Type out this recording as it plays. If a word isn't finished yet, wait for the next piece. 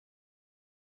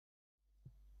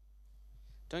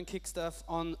Don't kick stuff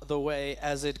on the way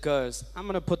as it goes. I'm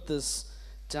going to put this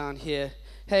down here.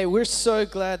 Hey, we're so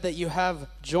glad that you have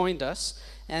joined us.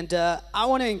 And I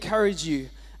want to encourage you.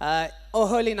 Oh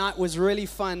Holy Night was really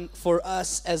fun for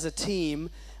us as a team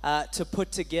to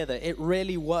put together. It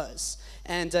really was.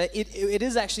 And it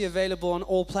is actually available on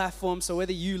all platforms. So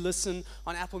whether you listen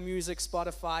on Apple Music,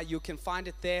 Spotify, you can find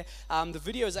it there. The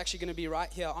video is actually going to be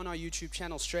right here on our YouTube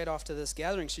channel straight after this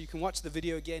gathering. So you can watch the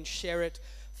video again, share it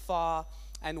far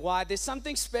and wide. There's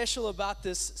something special about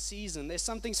this season. There's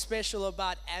something special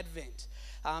about Advent.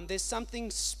 There's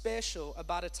something special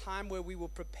about a time where we will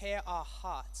prepare our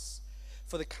hearts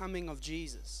for the coming of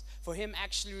Jesus, for him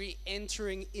actually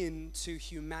entering into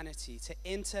humanity, to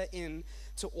enter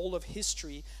into all of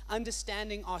history,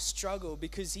 understanding our struggle,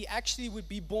 because he actually would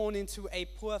be born into a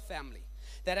poor family,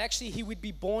 that actually he would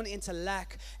be born into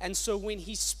lack. And so when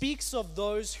he speaks of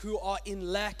those who are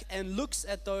in lack and looks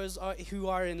at those who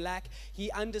are in lack,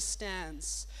 he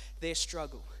understands their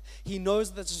struggle. He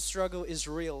knows that the struggle is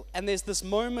real. And there's this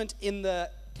moment in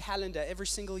the calendar every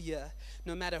single year,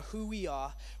 no matter who we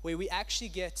are, where we actually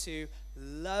get to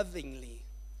lovingly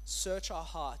search our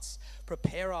hearts,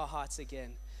 prepare our hearts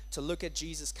again to look at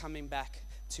Jesus coming back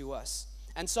to us.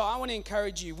 And so I want to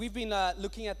encourage you. We've been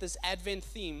looking at this Advent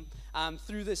theme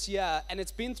through this year, and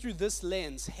it's been through this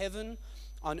lens, heaven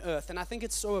on earth. And I think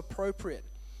it's so appropriate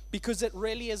because it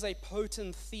really is a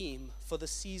potent theme for the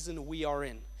season we are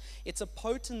in. It's a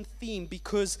potent theme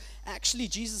because actually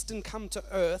Jesus didn't come to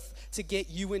earth to get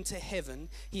you into heaven.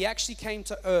 He actually came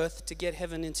to earth to get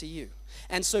heaven into you.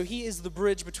 And so he is the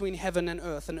bridge between heaven and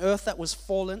earth, an earth that was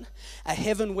fallen, a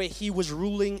heaven where he was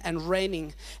ruling and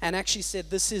reigning, and actually said,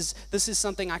 this is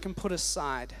something I can put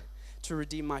aside to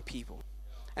redeem my people.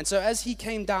 And so as he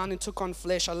came down and took on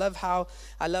flesh, I love how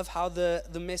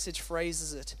the message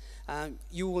phrases it.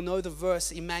 You will know the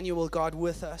verse, Emmanuel, God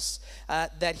with us,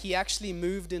 that he actually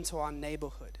moved into our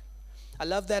neighborhood. I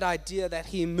love that idea that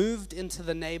he moved into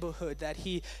the neighborhood, that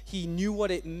he knew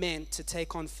what it meant to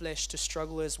take on flesh, to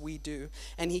struggle as we do.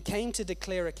 And he came to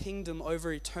declare a kingdom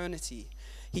over eternity.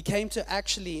 He came to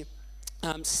actually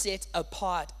set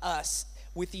apart us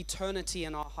with eternity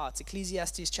in our hearts.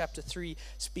 Ecclesiastes chapter 3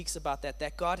 speaks about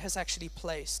that God has actually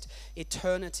placed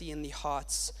eternity in the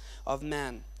hearts of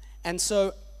man. And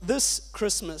so this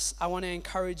Christmas, I want to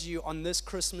encourage you on this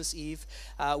Christmas Eve,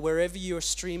 wherever you're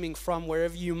streaming from,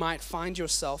 wherever you might find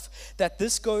yourself, that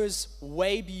this goes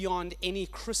way beyond any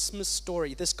Christmas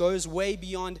story. This goes way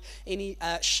beyond any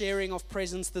sharing of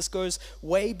presents. This goes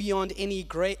way beyond any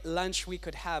great lunch we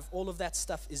could have. All of that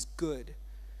stuff is good.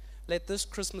 Let this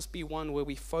Christmas be one where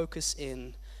we focus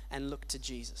in and look to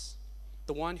Jesus,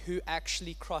 the one who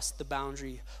actually crossed the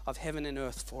boundary of heaven and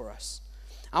earth for us.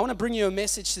 I want to bring you a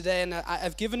message today, and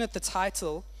I've given it the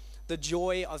title, The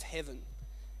Joy of Heaven.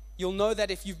 You'll know that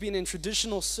if you've been in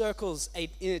traditional circles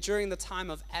during the time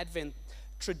of Advent,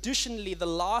 traditionally the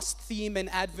last theme in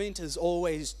Advent is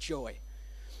always joy.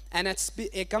 And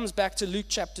it comes back to Luke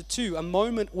chapter 2, a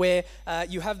moment where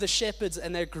you have the shepherds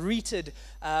and they're greeted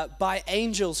by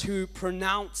angels who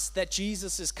pronounce that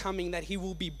Jesus is coming, that he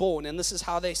will be born. And this is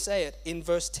how they say it in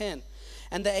verse 10.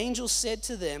 And the angel said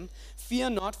to them, "Fear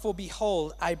not, for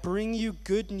behold, I bring you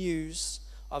good news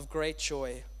of great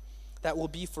joy that will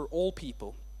be for all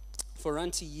people. For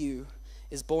unto you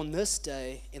is born this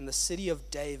day in the city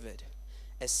of David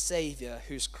a Savior,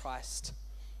 who's Christ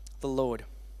the Lord."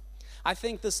 I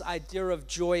think this idea of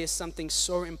joy is something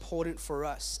so important for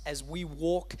us as we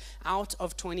walk out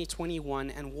of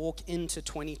 2021 and walk into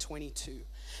 2022.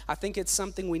 I think it's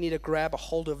something we need to grab a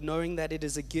hold of, knowing that it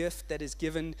is a gift that is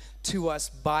given to us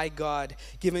by God,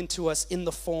 given to us in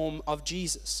the form of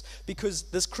Jesus. Because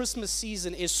this Christmas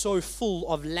season is so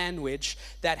full of language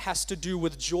that has to do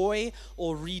with joy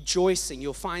or rejoicing.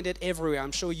 You'll find it everywhere.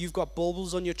 I'm sure you've got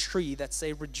baubles on your tree that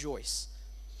say rejoice.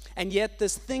 And yet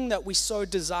this thing that we so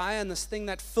desire and this thing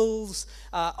that fills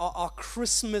our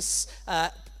Christmas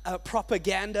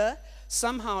propaganda,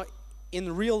 somehow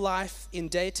in real life, in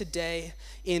day to day,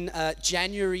 in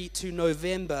January to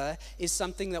November, is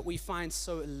something that we find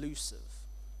so elusive.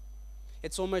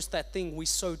 It's almost that thing we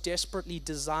so desperately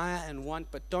desire and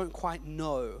want, but don't quite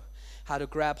know how to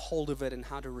grab hold of it and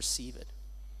how to receive it.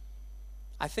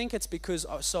 I think it's because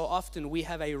so often we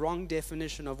have a wrong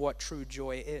definition of what true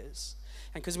joy is.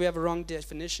 And because we have a wrong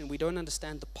definition, we don't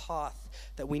understand the path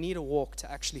that we need to walk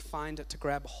to actually find it, to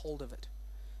grab hold of it.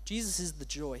 Jesus is the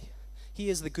joy. He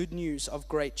is the good news of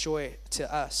great joy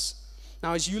to us.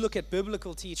 Now, as you look at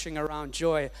biblical teaching around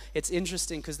joy, it's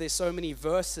interesting because there's so many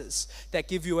verses that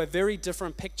give you a very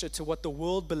different picture to what the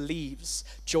world believes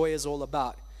joy is all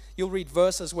about. You'll read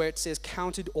verses where it says,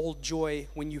 count it all joy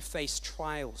when you face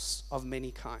trials of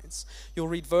many kinds. You'll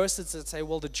read verses that say,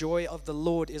 well, the joy of the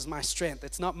Lord is my strength.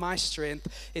 It's not my strength.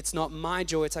 It's not my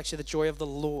joy. It's actually the joy of the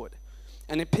Lord.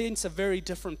 And it paints a very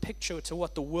different picture to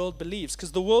what the world believes.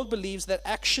 Because the world believes that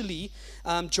actually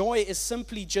joy is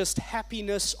simply just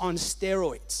happiness on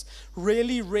steroids.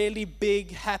 Really, really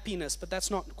big happiness. But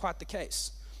that's not quite the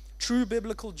case. True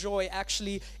biblical joy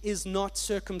actually is not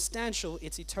circumstantial.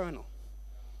 It's eternal.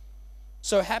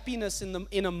 So happiness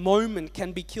in a moment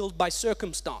can be killed by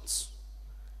circumstance.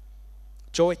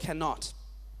 Joy cannot.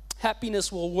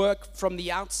 Happiness will work from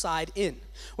the outside in.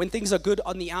 When things are good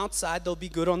on the outside, they'll be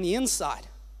good on the inside.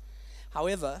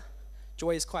 However,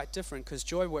 joy is quite different because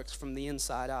joy works from the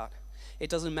inside out. It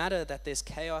doesn't matter that there's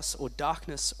chaos or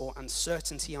darkness or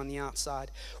uncertainty on the outside.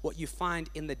 What you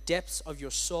find in the depths of your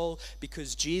soul,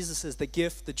 because Jesus is the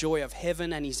gift, the joy of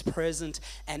heaven, and He's present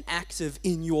and active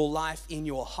in your life, in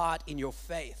your heart, in your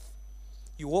faith.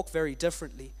 You walk very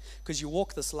differently because you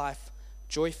walk this life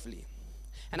joyfully.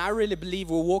 And I really believe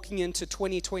we're walking into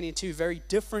 2022 very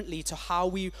differently to how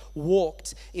we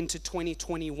walked into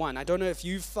 2021. I don't know if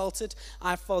you've felt it.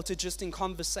 I felt it just in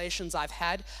conversations I've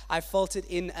had. I felt it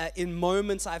in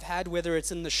moments I've had, whether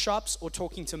it's in the shops or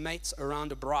talking to mates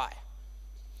around a braai.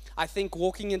 I think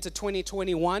walking into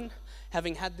 2021,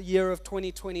 having had the year of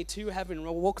 2022, having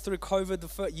walked through COVID,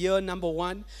 the year number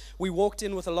one, we walked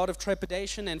in with a lot of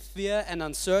trepidation and fear and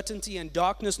uncertainty and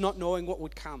darkness, not knowing what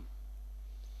would come.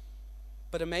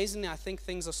 But amazingly, I think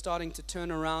things are starting to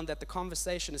turn around, that the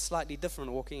conversation is slightly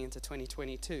different walking into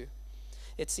 2022.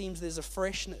 It seems there's a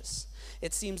freshness.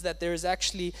 It seems that there is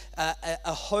actually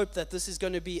a hope that this is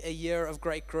going to be a year of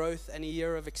great growth and a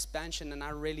year of expansion, and I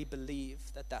really believe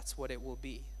that that's what it will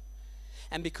be.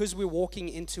 And because we're walking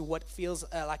into what feels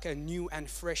like a new and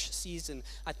fresh season,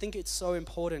 I think it's so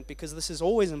important, because this is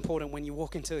always important when you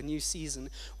walk into a new season,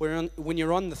 when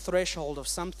you're on the threshold of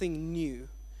something new,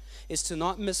 is to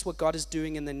not miss what God is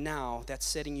doing in the now that's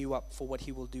setting you up for what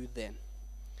He will do then.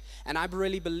 And I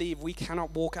really believe we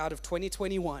cannot walk out of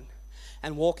 2021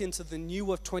 and walk into the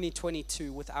new of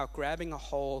 2022 without grabbing a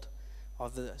hold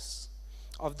of this,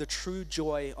 of the true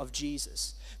joy of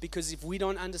Jesus. Because if we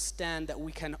don't understand that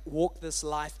we can walk this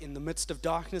life in the midst of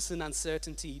darkness and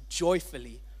uncertainty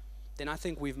joyfully, then I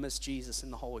think we've missed Jesus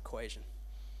in the whole equation.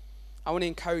 I want to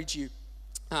encourage you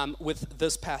with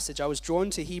this passage. I was drawn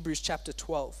to Hebrews chapter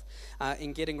 12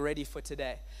 in getting ready for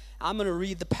today. I'm going to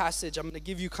read the passage. I'm going to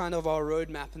give you kind of our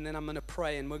roadmap, and then I'm going to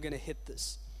pray, and we're going to hit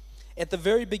this. At the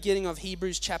very beginning of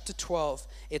Hebrews chapter 12,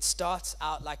 it starts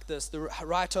out like this. The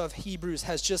writer of Hebrews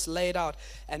has just laid out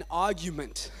an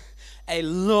argument, a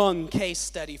long case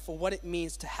study for what it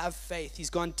means to have faith. He's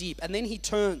gone deep. And then he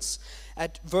turns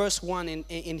at verse 1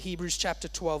 in Hebrews chapter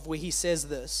 12, where he says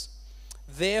this: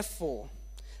 therefore,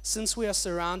 since we are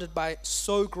surrounded by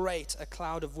so great a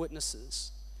cloud of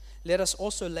witnesses, let us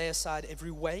also lay aside every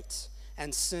weight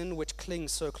and sin which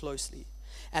clings so closely,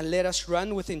 and let us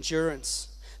run with endurance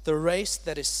the race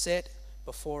that is set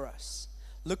before us,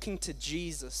 looking to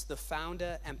Jesus, the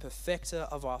founder and perfecter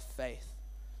of our faith,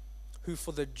 who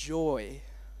for the joy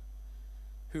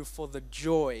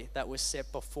that was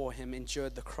set before Him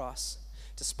endured the cross,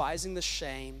 despising the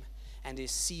shame, and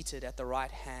is seated at the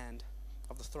right hand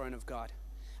of the throne of God.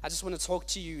 I just want to talk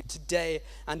to you today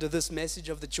under this message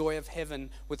of the joy of heaven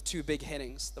with two big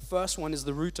headings. The first one is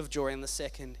the root of joy, and the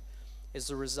second is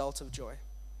the result of joy.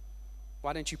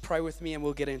 Why don't you pray with me and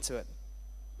we'll get into it.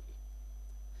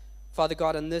 Father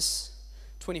God, on this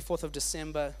 24th of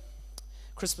December,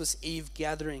 Christmas Eve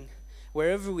gathering,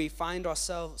 wherever we find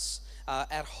ourselves,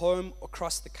 at home,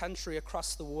 across the country,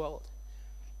 across the world,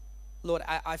 Lord,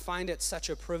 I find it such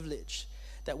a privilege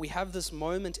that we have this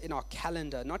moment in our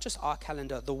calendar, not just our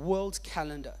calendar, the world's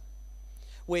calendar,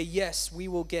 where yes, we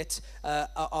will get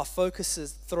our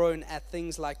focuses thrown at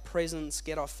things like presents,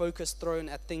 get our focus thrown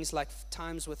at things like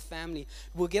times with family.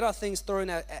 We'll get our things thrown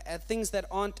at things that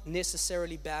aren't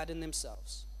necessarily bad in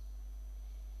themselves.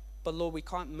 But Lord, we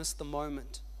can't miss the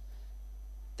moment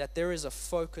that there is a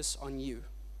focus on You,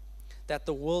 that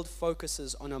the world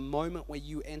focuses on a moment where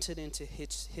You entered into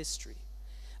history.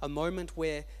 A moment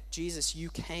where, Jesus, You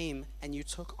came and You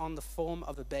took on the form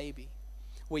of a baby,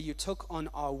 where You took on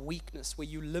our weakness, where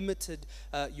You limited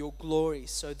Your glory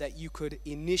so that You could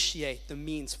initiate the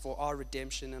means for our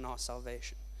redemption and our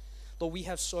salvation. Lord, we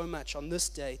have so much on this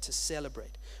day to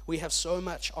celebrate. We have so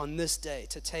much on this day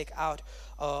to take out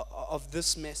of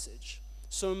this message,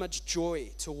 so much joy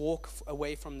to walk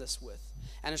away from this with.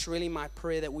 And it's really my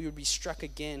prayer that we would be struck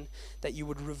again, that You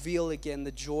would reveal again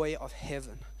the joy of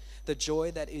heaven, the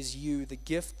joy that is You, the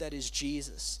gift that is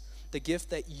Jesus, the gift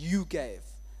that You gave,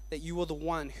 that you are the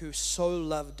one who so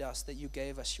loved us that you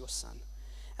gave us your Son.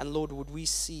 And Lord, would we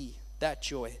see that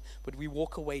joy? Would we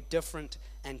walk away different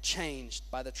and changed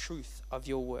by the truth of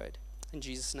your word? In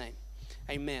Jesus' name,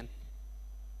 amen.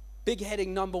 Big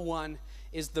heading number 1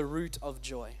 is the root of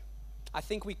joy. I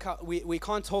think we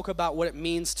can't talk about what it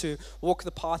means to walk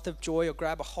the path of joy or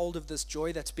grab a hold of this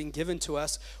joy that's been given to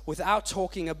us without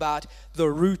talking about the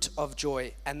root of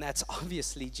joy, and that's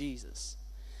obviously Jesus.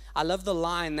 I love the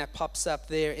line that pops up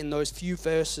there in those few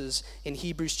verses in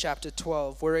Hebrews chapter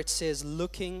 12 where it says,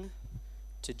 looking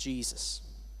to Jesus.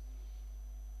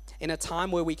 In a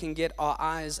time where we can get our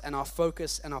eyes and our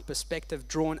focus and our perspective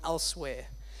drawn elsewhere,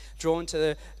 drawn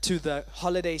to the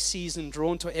holiday season,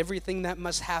 drawn to everything that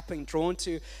must happen, drawn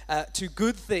to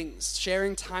good things,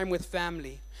 sharing time with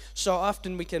family. So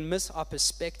often we can miss our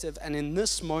perspective, and in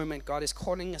this moment, God is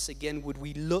calling us again. Would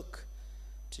we look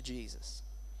to Jesus?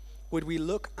 Would we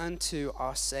look unto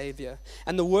our Savior?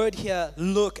 And the word here,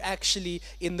 look, actually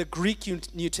in the Greek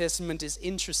New Testament is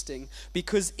interesting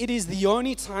because it is the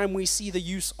only time we see the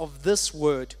use of this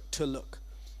word, to look.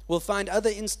 We'll find other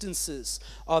instances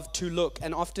of to look,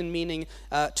 and often meaning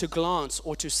to glance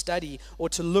or to study or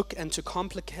to look and to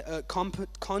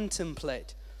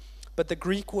contemplate. But the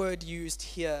Greek word used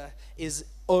here is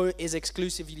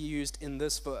exclusively used in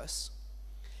this verse.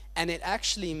 And it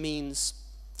actually means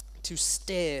to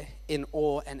stare in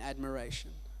awe and admiration.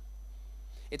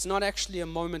 It's not actually a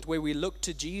moment where we look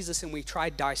to Jesus and we try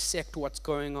to dissect what's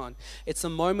going on. It's a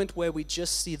moment where we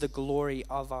just see the glory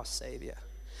of our Savior.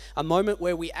 A moment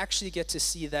where we actually get to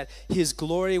see that His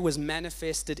glory was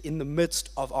manifested in the midst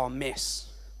of our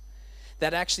mess.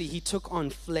 That actually He took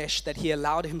on flesh, that He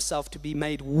allowed Himself to be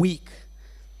made weak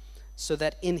so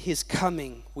that in His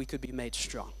coming we could be made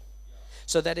strong.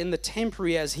 So that in the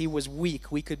temporary as He was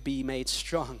weak, we could be made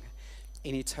strong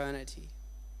in eternity.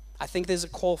 I think there's a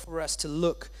call for us to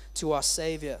look to our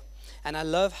Savior. And I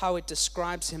love how it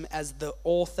describes Him as the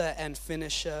author and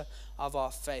finisher of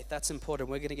our faith. That's important.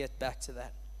 We're going to get back to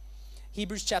that.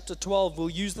 Hebrews chapter 12 will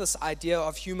use this idea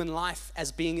of human life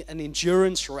as being an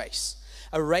endurance race.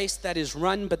 A race that is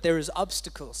run, but there is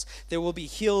obstacles. There will be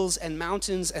hills and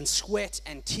mountains and sweat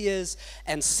and tears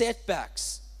and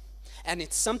setbacks. And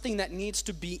it's something that needs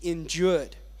to be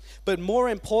endured. But more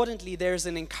importantly, there's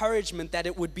an encouragement that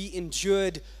it would be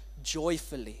endured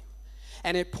joyfully.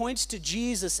 And it points to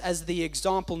Jesus as the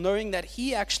example, knowing that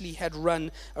He actually had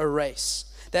run a race.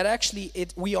 That actually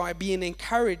we are being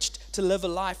encouraged to live a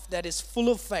life that is full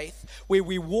of faith, where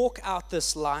we walk out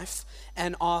this life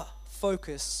and our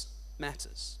focus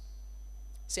matters.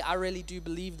 See, I really do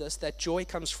believe this, that joy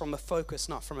comes from a focus,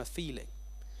 not from a feeling.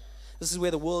 This is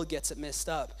where the world gets it messed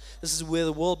up. This is where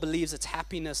the world believes it's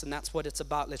happiness and that's what it's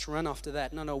about. Let's run after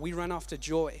that. No, we run after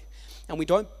joy. And we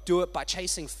don't do it by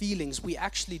chasing feelings. We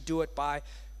actually do it by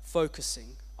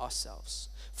focusing ourselves,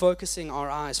 focusing our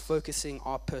eyes, focusing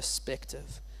our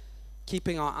perspective,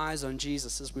 keeping our eyes on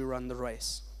Jesus as we run the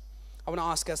race. I want to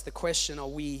ask us the question, are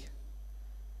we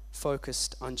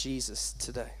focused on Jesus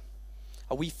today?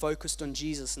 Are we focused on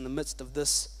Jesus in the midst of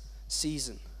this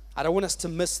season? I don't want us to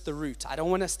miss the root. I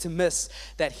don't want us to miss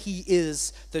that He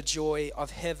is the joy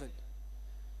of heaven.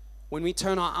 When we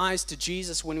turn our eyes to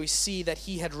Jesus, when we see that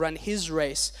He had run His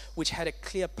race, which had a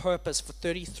clear purpose for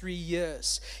 33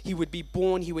 years, He would be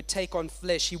born, He would take on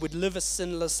flesh, He would live a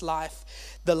sinless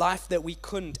life, the life that we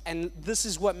couldn't. And this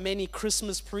is what many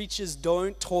Christmas preachers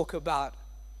don't talk about.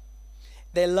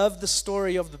 They love the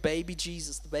story of the baby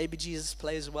Jesus. The baby Jesus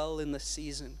plays well in this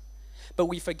season. But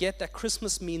we forget that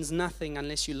Christmas means nothing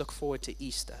unless you look forward to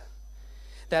Easter.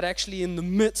 That actually in the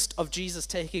midst of Jesus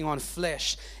taking on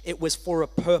flesh, it was for a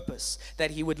purpose,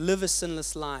 that He would live a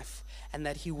sinless life and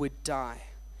that He would die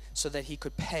so that He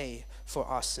could pay for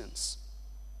our sins.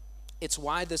 It's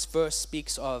why this verse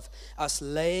speaks of us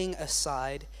laying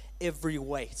aside every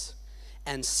weight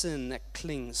and sin that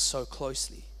clings so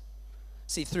closely.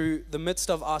 See, through the midst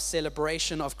of our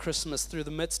celebration of Christmas, through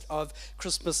the midst of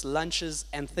Christmas lunches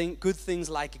and good things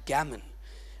like gammon,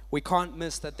 we can't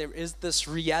miss that there is this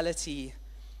reality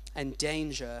and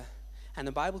danger, and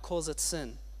the Bible calls it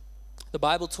sin. The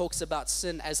Bible talks about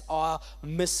sin as our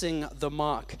missing the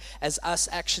mark, as us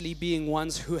actually being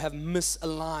ones who have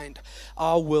misaligned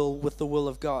our will with the will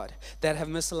of God, that have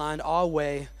misaligned our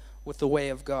way with the way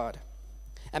of God.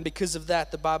 And because of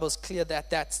that, the Bible is clear that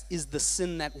that is the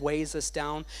sin that weighs us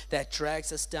down, that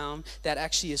drags us down, that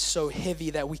actually is so heavy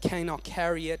that we cannot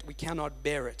carry it, we cannot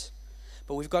bear it.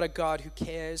 But we've got a God who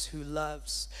cares, who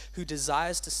loves, who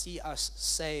desires to see us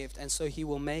saved, and so He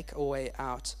will make a way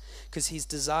out because He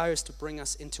desires to bring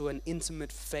us into an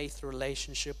intimate faith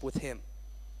relationship with Him.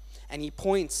 And He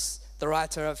points The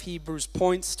writer of Hebrews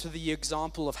points to the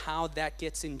example of how that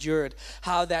gets endured,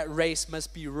 how that race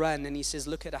must be run. And he says,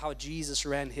 look at how Jesus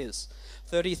ran his.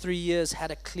 33 years, had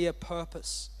a clear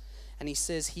purpose. And he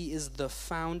says he is the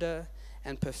founder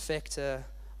and perfecter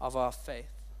of our faith.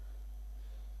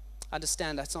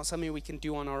 Understand, that's not something we can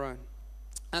do on our own.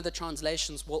 Other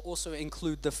translations will also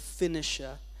include the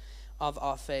finisher of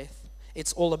our faith.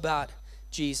 It's all about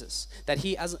Jesus, that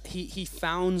he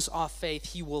founds our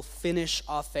faith, he will finish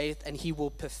our faith, and he will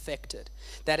perfect it.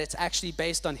 That it's actually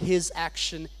based on his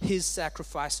action, his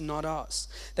sacrifice, not ours.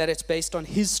 That it's based on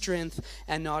his strength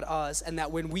and not ours. And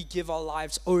that when we give our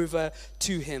lives over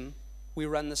to him, we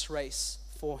run this race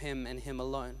for him and him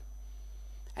alone.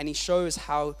 And he shows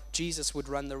how Jesus would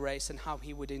run the race and how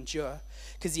he would endure.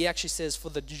 Because he actually says, for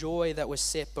the joy that was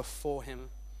set before him,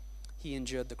 he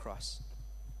endured the cross.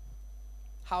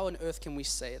 How on earth can we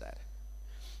say that?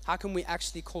 How can we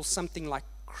actually call something like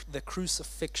the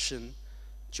crucifixion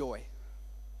joy?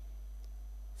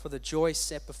 For the joy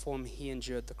set before him, he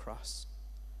endured the cross.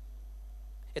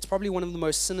 It's probably one of the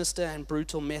most sinister and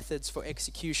brutal methods for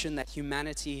execution that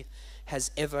humanity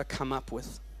has ever come up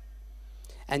with.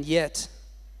 And yet,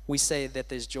 we say that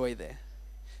there's joy there.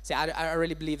 See, I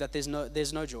really believe that there's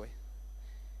no joy.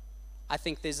 I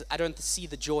don't see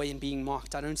the joy in being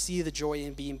mocked. I don't see the joy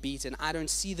in being beaten. I don't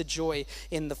see the joy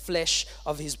in the flesh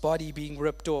of his body being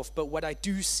ripped off. But what I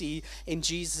do see in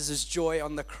Jesus' joy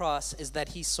on the cross is that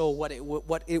he saw what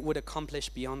it would accomplish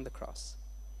beyond the cross.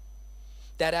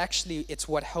 That actually it's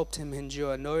what helped him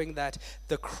endure, knowing that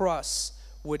the cross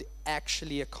would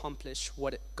actually accomplish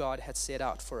what God had set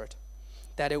out for it.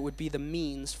 That it would be the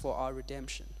means for our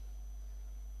redemption.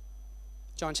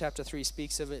 John chapter 3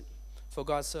 speaks of it. For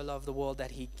God so loved the world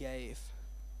that he gave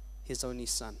his only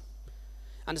son.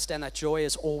 Understand that joy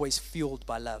is always fueled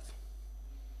by love.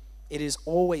 It is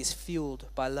always fueled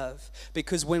by love.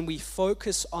 Because when we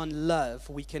focus on love,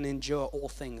 we can endure all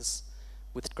things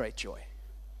with great joy.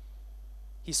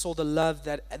 He saw the love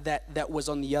that was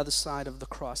on the other side of the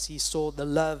cross. He saw the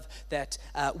love that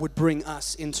would bring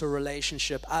us into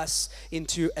relationship, us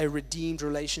into a redeemed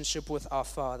relationship with our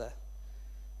Father.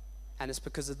 And it's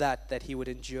because of that he would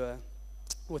endure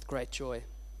with great joy.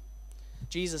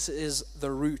 Jesus is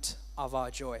the root of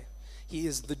our joy. He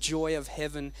is the joy of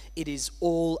heaven. It is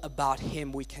all about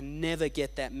him. We can never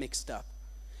get that mixed up.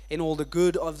 In all the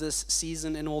good of this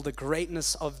season, in all the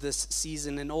greatness of this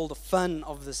season, in all the fun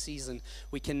of the season,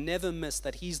 we can never miss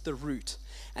that he's the root.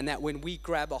 And that when we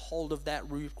grab a hold of that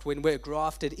root, when we're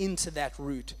grafted into that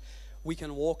root, we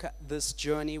can walk this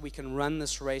journey, we can run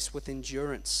this race with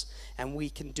endurance, and we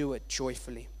can do it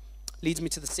joyfully. Leads me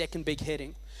to the second big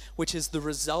heading, which is the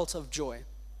result of joy.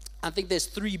 I think there's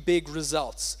three big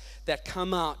results that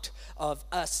come out of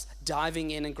us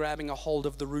diving in and grabbing a hold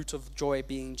of the root of joy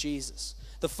being Jesus.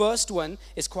 The first one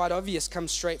is quite obvious,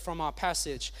 comes straight from our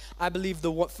passage. I believe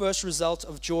the first result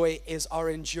of joy is our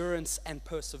endurance and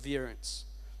perseverance.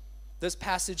 This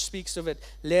passage speaks of it.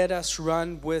 Let us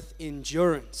run with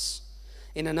endurance.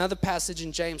 In another passage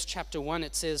in James chapter 1,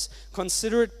 it says,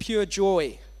 consider it pure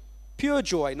joy,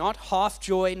 not half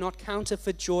joy, not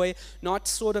counterfeit joy, not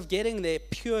sort of getting there,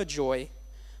 pure joy,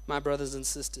 my brothers and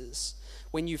sisters,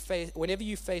 whenever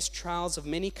you face trials of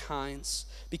many kinds,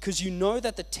 because you know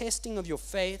that the testing of your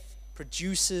faith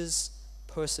produces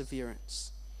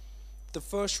perseverance. The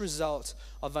first result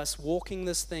of us walking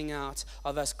this thing out,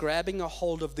 of us grabbing a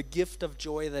hold of the gift of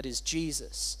joy that is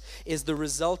Jesus, is the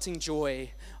resulting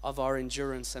joy of our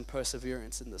endurance and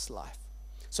perseverance in this life.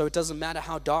 So it doesn't matter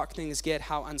how dark things get,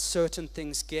 how uncertain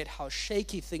things get, how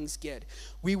shaky things get.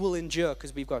 We will endure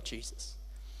because we've got Jesus.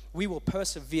 We will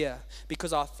persevere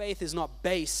because our faith is not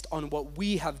based on what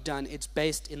we have done. It's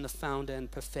based in the founder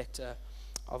and perfecter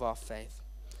of our faith.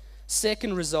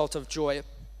 Second result of joy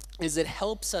is it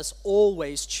helps us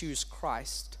always choose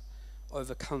Christ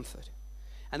over comfort.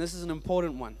 And this is an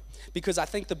important one because I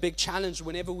think the big challenge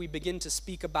whenever we begin to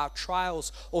speak about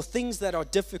trials or things that are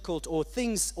difficult or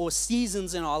things or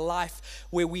seasons in our life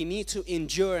where we need to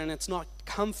endure and it's not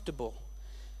comfortable,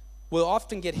 we'll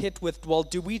often get hit with, well,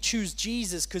 do we choose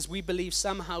Jesus because we believe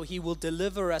somehow he will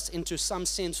deliver us into some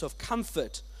sense of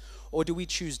comfort, or do we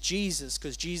choose Jesus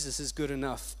because Jesus is good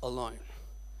enough alone?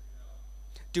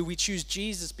 Do we choose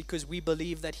Jesus because we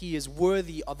believe that he is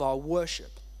worthy of our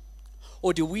worship?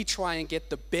 Or do we try and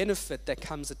get the benefit that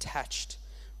comes attached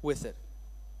with it?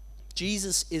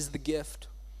 Jesus is the gift.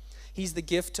 He's the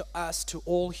gift to us, to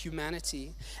all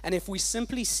humanity. And if we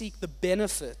simply seek the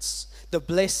benefits, the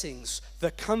blessings,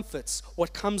 the comforts,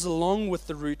 what comes along with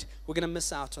the root, we're going to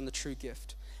miss out on the true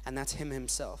gift. And that's him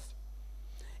himself.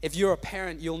 If you're a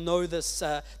parent, you'll know this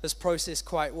process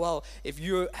quite well. If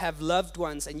you have loved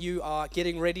ones and you are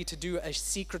getting ready to do a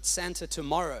Secret Santa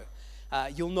tomorrow,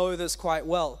 you'll know this quite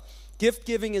well. Gift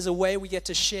giving is a way we get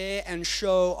to share and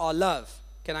show our love.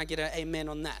 Can I get an amen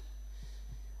on that?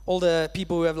 All the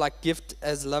people who have like gift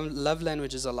as love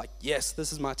languages are like, yes,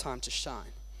 this is my time to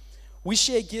shine. We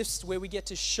share gifts where we get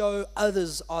to show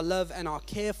others our love and our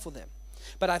care for them.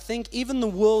 But I think even the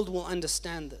world will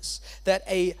understand this, that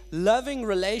a loving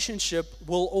relationship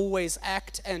will always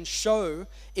act and show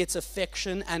its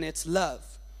affection and its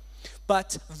love.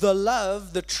 But the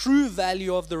love, the true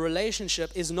value of the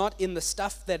relationship is not in the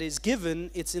stuff that is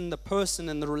given, it's in the person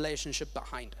and the relationship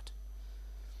behind it.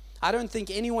 I don't think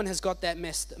anyone has got that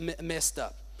messed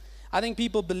up. I think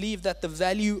people believe that the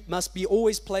value must be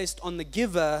always placed on the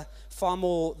giver far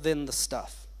more than the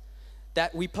stuff.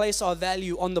 That we place our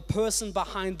value on the person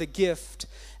behind the gift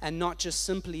and not just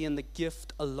simply in the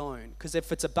gift alone. Because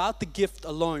if it's about the gift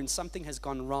alone, something has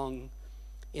gone wrong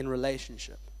in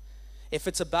relationship. If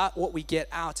it's about what we get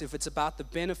out, if it's about the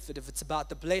benefit, if it's about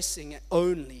the blessing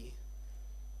only,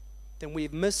 then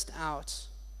we've missed out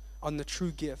on the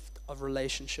true gift of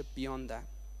relationship beyond that.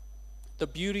 The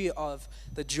beauty of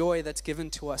the joy that's given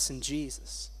to us in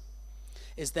Jesus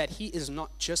is that He is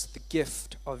not just the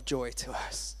gift of joy to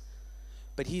us,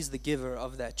 but He's the giver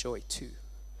of that joy too.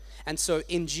 And so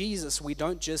in Jesus, we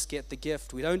don't just get the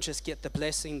gift. We don't just get the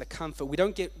blessing, the comfort. We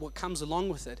don't get what comes along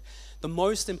with it. The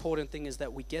most important thing is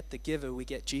that we get the giver. We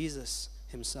get Jesus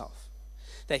Himself.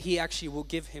 That He actually will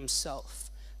give Himself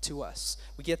to us.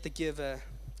 We get the giver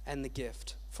and the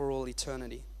gift for all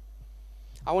eternity.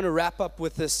 I want to wrap up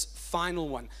with this final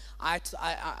one. I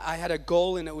had a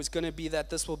goal, and it was going to be that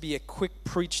this will be a quick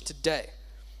preach today.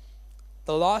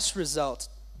 The last result,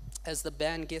 as the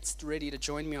band gets ready to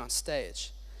join me on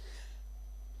stage,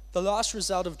 the last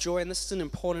result of joy, and this is an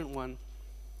important one,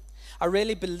 I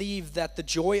really believe that the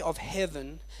joy of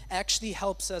heaven actually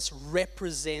helps us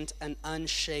represent an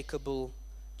unshakable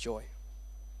joy.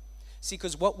 See,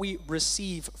 because what we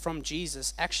receive from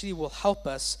Jesus actually will help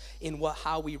us in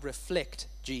how we reflect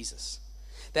Jesus.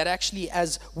 That actually,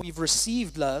 as we've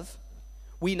received love,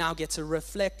 we now get to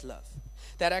reflect love.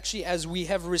 That actually, as we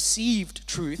have received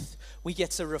truth, we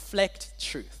get to reflect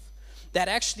truth. That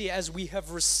actually, as we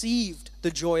have received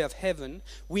the joy of heaven,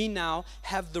 we now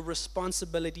have the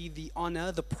responsibility, the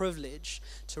honor, the privilege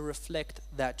to reflect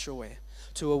that joy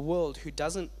to a world who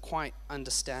doesn't quite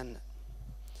understand it.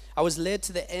 I was led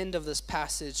to the end of this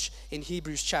passage in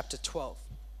Hebrews chapter 12.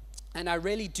 And I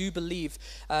really do believe,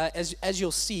 as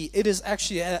you'll see, it is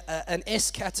actually an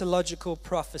eschatological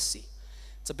prophecy.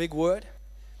 It's a big word.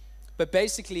 But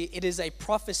basically, it is a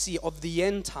prophecy of the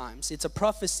end times. It's a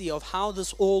prophecy of how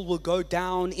this all will go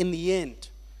down in the end.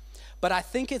 But I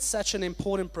think it's such an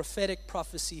important prophetic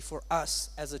prophecy for us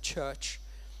as a church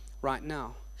right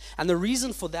now. And the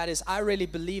reason for that is I really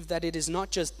believe that it is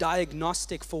not just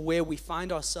diagnostic for where we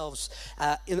find ourselves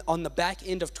on the back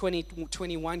end of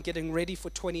 2021, getting ready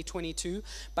for 2022,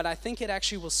 but I think it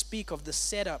actually will speak of the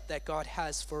setup that God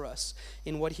has for us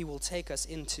in what He will take us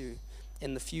into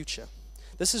in the future.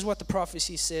 This is what the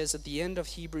prophecy says at the end of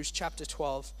Hebrews chapter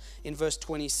 12 in verse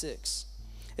 26.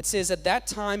 It says, "At that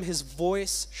time His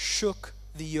voice shook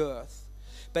the earth,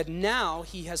 but now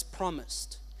He has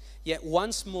promised, yet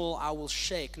once more I will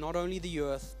shake not only the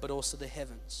earth, but also the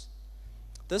heavens."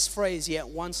 This phrase, "yet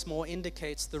once more,"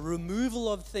 indicates the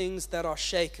removal of things that are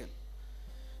shaken.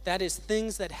 That is,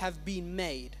 things that have been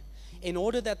made, in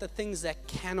order that the things that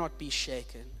cannot be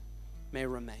shaken may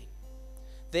remain.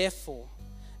 Therefore,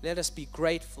 let us be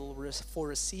grateful for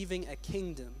receiving a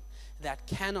kingdom that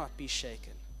cannot be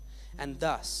shaken, and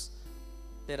thus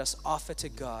let us offer to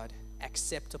God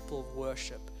acceptable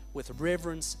worship with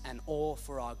reverence and awe,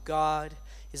 for our God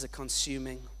is a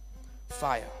consuming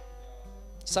fire.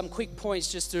 Some quick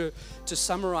points just to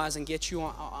summarize and get you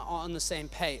on the same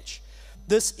page.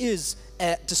 This is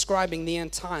describing the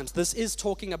end times. This is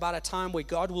talking about a time where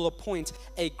God will appoint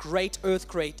a great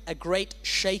earthquake, a great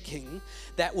shaking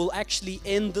that will actually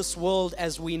end this world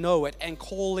as we know it and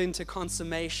call into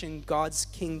consummation God's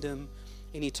kingdom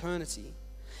in eternity.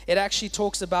 It actually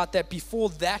talks about that before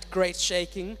that great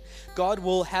shaking, God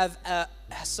will have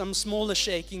some smaller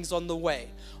shakings on the way,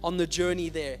 on the journey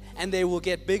there, and they will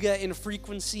get bigger in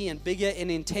frequency and bigger in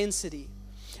intensity.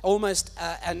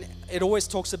 And it always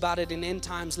talks about it in end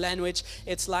times language.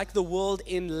 It's like the world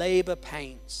in labor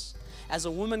pains. As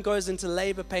a woman goes into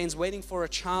labor pains waiting for a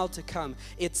child to come,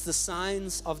 it's the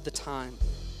signs of the time.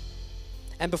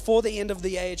 And before the end of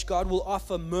the age, God will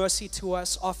offer mercy to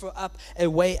us, offer up a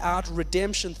way out,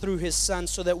 redemption through His Son,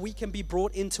 so that we can be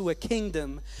brought into a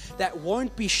kingdom that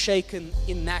won't be shaken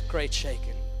in that great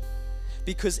shaking.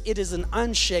 because it is an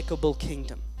unshakable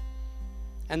kingdom.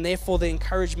 And therefore the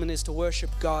encouragement is to worship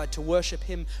God, to worship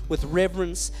Him with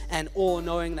reverence and awe,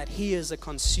 knowing that He is a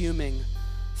consuming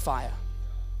fire.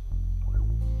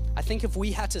 I think if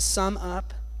we had to sum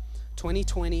up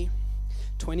 2020,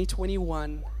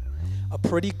 2021, a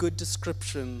pretty good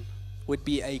description would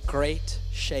be a great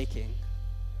shaking.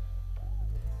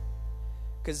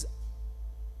 Because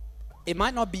it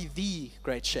might not be the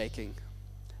great shaking,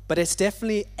 but it's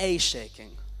definitely a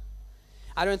shaking.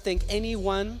 I don't think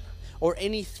anyone or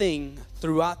anything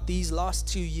throughout these last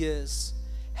 2 years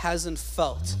hasn't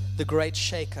felt the great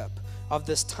shakeup of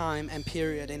this time and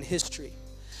period in history,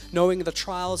 knowing the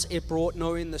trials it brought,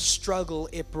 knowing the struggle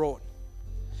it brought.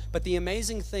 But the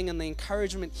amazing thing and the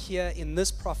encouragement here in this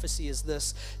prophecy is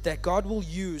this, that God will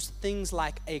use things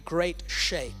like a great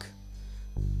shake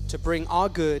to bring our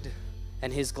good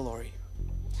and His glory,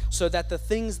 so that the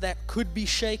things that could be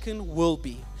shaken will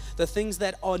be. The things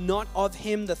that are not of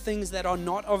Him, the things that are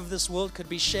not of this world could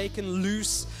be shaken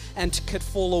loose and could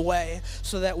fall away,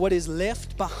 so that what is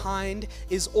left behind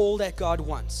is all that God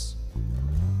wants.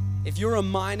 If you're a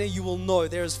miner, you will know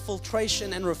there is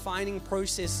filtration and refining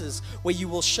processes where you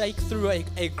will shake through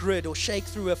a grid or shake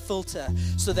through a filter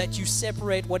so that you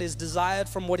separate what is desired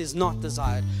from what is not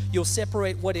desired. You'll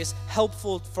separate what is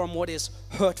helpful from what is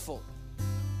hurtful.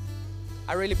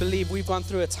 I really believe we've gone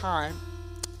through a time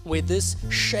where this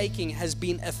shaking has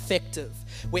been effective,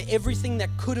 where everything that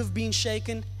could have been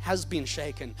shaken has been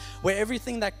shaken, where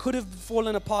everything that could have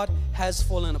fallen apart has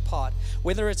fallen apart.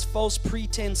 Whether it's false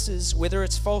pretenses, whether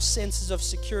it's false senses of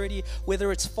security,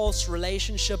 whether it's false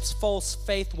relationships, false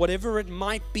faith, whatever it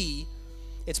might be,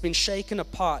 it's been shaken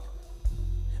apart.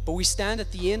 But we stand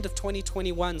at the end of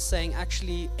 2021 saying,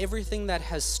 actually, everything that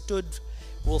has stood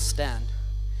will stand,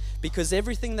 because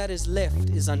everything that is left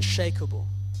is unshakable.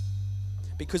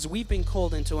 Because we've been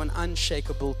called into an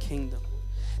unshakable kingdom.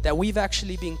 That we've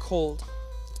actually been called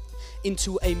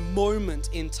into a moment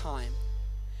in time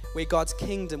where God's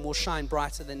kingdom will shine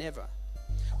brighter than ever.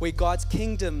 Where God's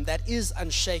kingdom that is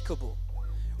unshakable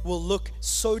will look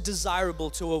so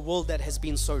desirable to a world that has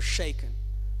been so shaken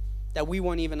that we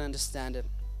won't even understand it.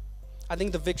 I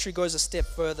think the victory goes a step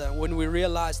further when we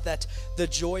realize that the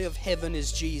joy of heaven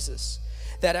is Jesus.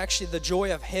 That actually the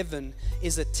joy of heaven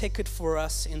is a ticket for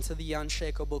us into the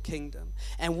unshakable kingdom.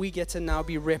 And we get to now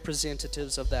be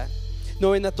representatives of that.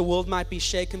 Knowing that the world might be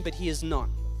shaken, but He is not.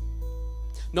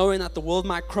 Knowing that the world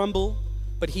might crumble,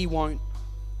 but He won't.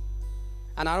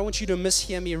 And I don't want you to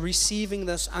mishear me. Receiving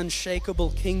this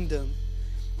unshakable kingdom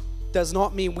does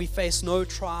not mean we face no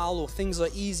trial or things are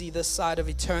easy this side of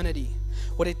eternity.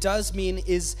 What it does mean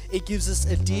is it gives us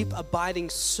a deep, abiding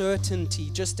certainty,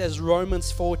 just as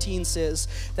Romans 14 says,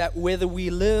 that whether we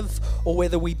live or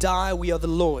whether we die, we are the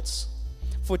Lord's.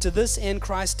 For to this end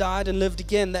Christ died and lived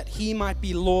again, that He might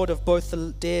be Lord of both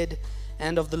the dead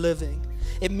and of the living.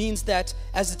 It means that,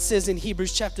 as it says in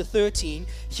Hebrews chapter 13,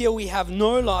 here we have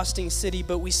no lasting city,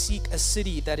 but we seek a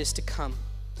city that is to come.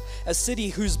 A city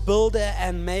whose builder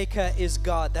and maker is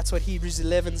God. That's what Hebrews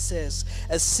 11 says.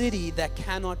 A city that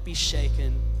cannot be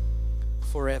shaken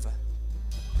forever.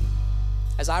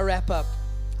 As I wrap up,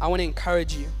 I want to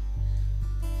encourage you.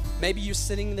 Maybe you're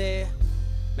sitting there.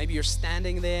 Maybe you're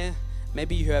standing there.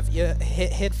 Maybe you have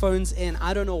headphones in.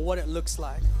 I don't know what it looks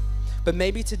like. But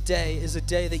maybe today is a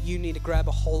day that you need to grab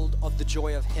a hold of the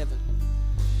joy of heaven.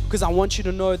 Because I want you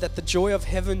to know that the joy of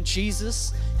heaven,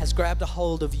 Jesus, has grabbed a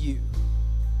hold of you.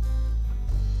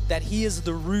 That He is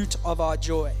the root of our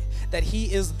joy, that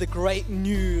He is the great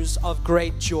news of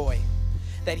great joy,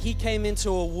 that He came into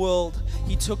a world,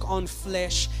 He took on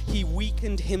flesh, He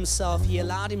weakened Himself, He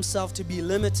allowed Himself to be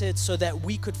limited so that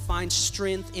we could find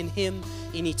strength in Him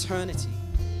in eternity.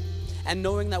 And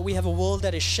knowing that we have a world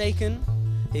that is shaken,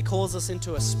 He calls us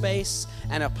into a space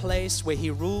and a place where He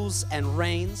rules and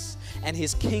reigns, and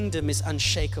His kingdom is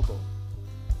unshakable.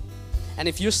 And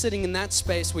if you're sitting in that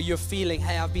space where you're feeling,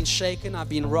 hey, I've been shaken, I've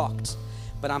been rocked,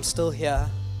 but I'm still here,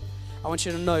 I want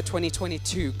you to know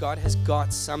 2022, God has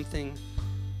got something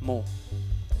more.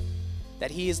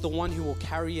 That He is the one who will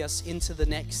carry us into the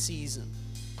next season.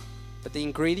 But the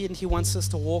ingredient He wants us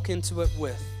to walk into it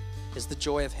with is the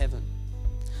joy of heaven.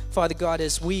 Father God,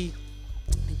 as we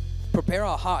prepare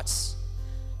our hearts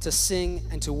to sing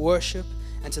and to worship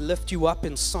and to lift You up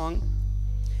in song,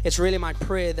 it's really my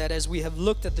prayer that as we have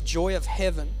looked at the joy of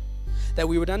heaven, that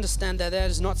we would understand that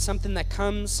that is not something that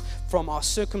comes from our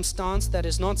circumstance, that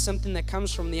is not something that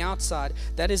comes from the outside.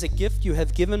 That is a gift You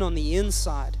have given on the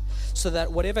inside, so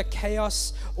that whatever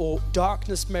chaos or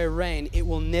darkness may reign, it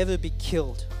will never be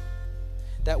killed.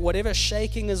 That whatever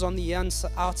shaking is on the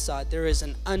outside, there is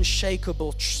an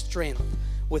unshakable strength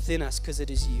within us because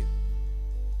it is you.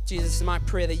 Jesus, it's my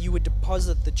prayer that you would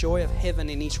deposit the joy of heaven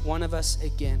in each one of us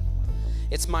again.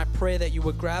 It's my prayer that you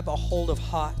would grab a hold of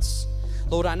hearts.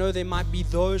 Lord, I know there might be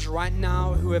those right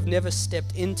now who have never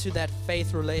stepped into that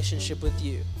faith relationship with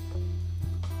you.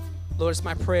 Lord, it's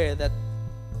my prayer that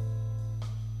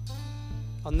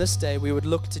on this day we would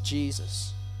look to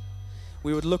Jesus.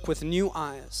 We would look with new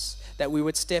eyes, that we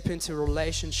would step into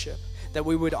relationship, that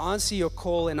we would answer your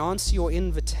call and answer your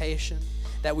invitation,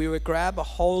 that we would grab a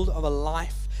hold of a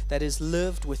life that is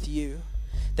lived with you,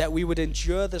 that we would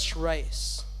endure this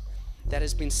race that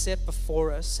has been set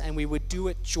before us, and we would do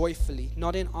it joyfully,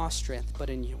 not in our strength, but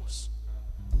in yours.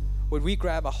 Would we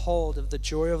grab a hold of the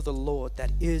joy of the Lord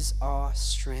that is our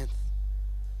strength?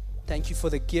 Thank you for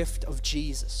the gift of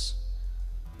Jesus.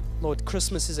 Lord,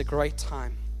 Christmas is a great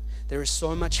time. There is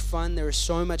so much fun, there is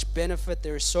so much benefit,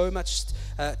 there is so much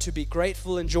to be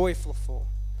grateful and joyful for.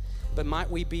 But might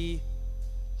we be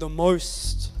the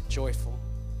most joyful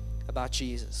about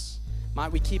Jesus?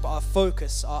 Might we keep our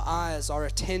focus, our eyes, our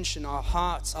attention, our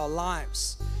hearts, our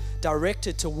lives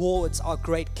directed towards our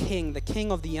great King, the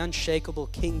King of the unshakable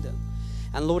kingdom.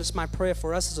 And Lord, it's my prayer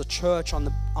for us as a church on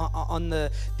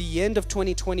the end of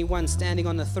 2021, standing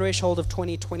on the threshold of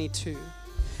 2022,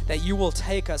 that you will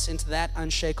take us into that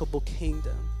unshakable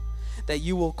kingdom, that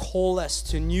you will call us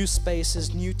to new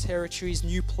spaces, new territories,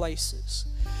 new places,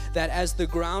 that as the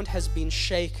ground has been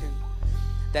shaken,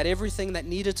 that everything that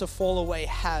needed to fall away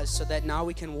has, so that now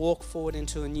we can walk forward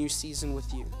into a new season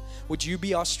with you. Would you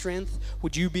be our strength?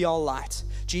 Would you be our light?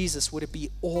 Jesus, would it be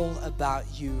all about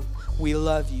you? We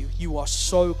love you. You are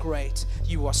so great.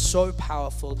 You are so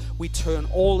powerful. We turn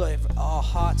all of our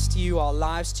hearts to you, our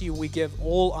lives to you. We give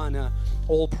all honor,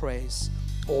 all praise,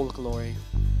 all glory.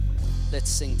 Let's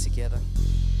sing together.